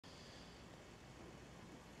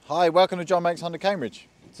Hi, welcome to John Makes Honda Cambridge.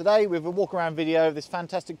 Today we have a walk around video of this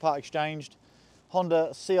fantastic part exchanged Honda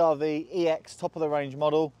CRV EX top of the range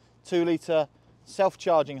model, 2 litre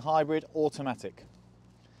self-charging hybrid automatic.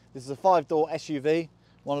 This is a 5-door SUV,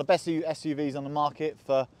 one of the best SUVs on the market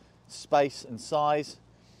for space and size.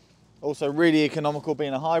 Also really economical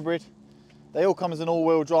being a hybrid. They all come as an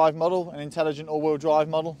all-wheel drive model, an intelligent all-wheel drive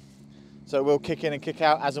model, so it will kick in and kick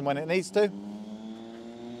out as and when it needs to.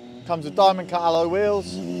 Comes with diamond cut alloy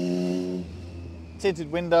wheels,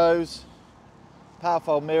 tinted windows, power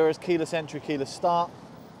fold mirrors, keyless entry, keyless start,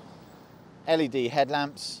 LED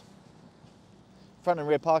headlamps, front and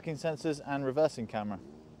rear parking sensors and reversing camera.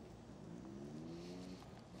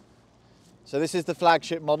 So this is the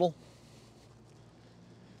flagship model.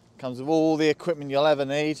 Comes with all the equipment you'll ever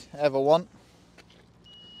need, ever want.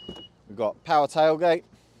 We've got power tailgate,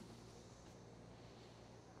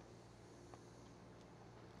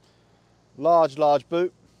 large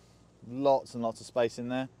boot, lots and lots of space in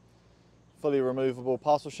there, fully removable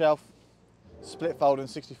parcel shelf, split folding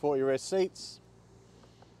 60/40 rear seats,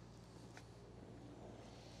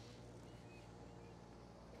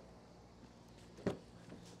 and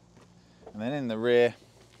then in the rear,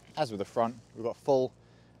 as with the front, we've got full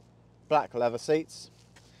black leather seats.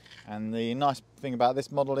 And the nice thing about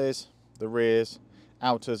this model is the rears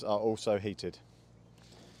outers are also heated.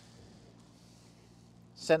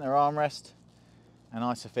 Centre armrest and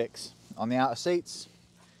ISOFIX on the outer seats,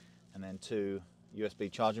 and then 2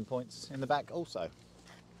 USB charging points in the back also.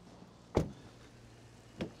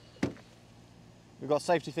 We've got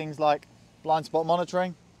safety things like blind spot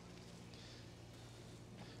monitoring,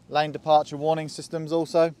 lane departure warning systems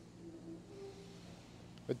also,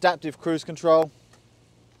 adaptive cruise control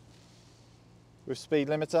with speed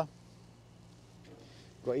limiter.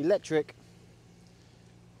 We've got electric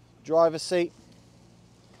driver's seat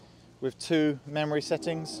with 2 memory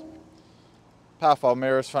settings, power fold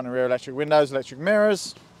mirrors, front and rear electric windows, electric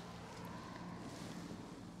mirrors,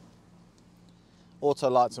 auto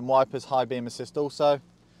lights and wipers, high beam assist also.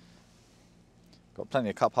 Got plenty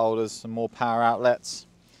of cup holders, some more power outlets,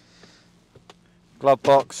 glove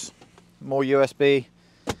box, more USB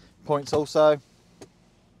points also,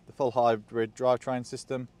 the full hybrid drivetrain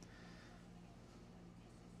system.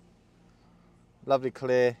 Lovely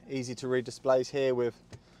clear, easy to read displays here with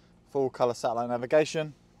full colour satellite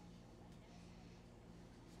navigation.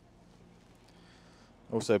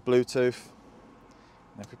 Also Bluetooth.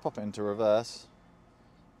 And if we pop it into reverse,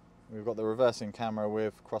 we've got the reversing camera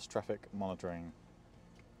with cross traffic monitoring.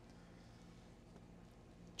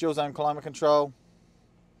 Dual zone climate control,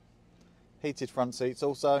 heated front seats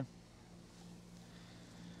also.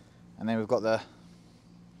 And then we've got the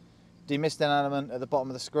demisting element at the bottom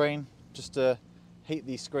of the screen, just to heat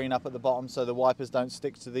the screen up at the bottom so the wipers don't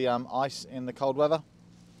stick to the ice in the cold weather.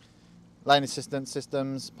 Lane assistance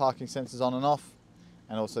systems, parking sensors on and off,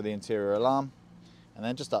 and also the interior alarm. And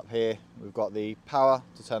then just up here we've got the power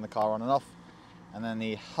to turn the car on and off, and then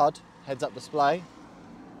the HUD heads-up display,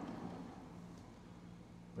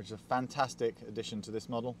 which is a fantastic addition to this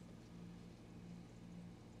model,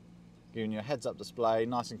 giving you a heads-up display,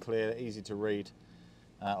 nice and clear, easy to read,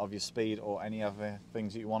 of your speed or any other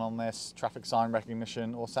things that you want on this, traffic sign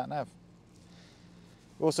recognition or sat nav.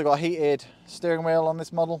 We've also got a heated steering wheel on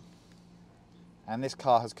this model, and this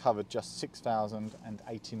car has covered just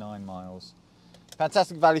 6,089 miles.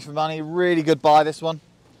 Fantastic value for money, really good buy this one.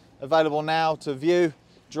 Available now to view,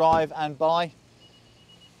 drive and buy.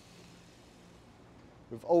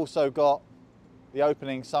 We've also got the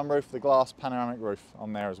opening sunroof, the glass panoramic roof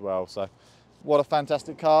on there as well. So what a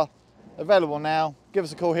fantastic car. Available now. Give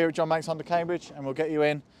us a call here at John Makes Honda Cambridge and we'll get you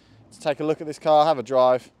in to take a look at this car, have a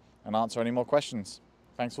drive and answer any more questions.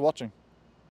 Thanks for watching.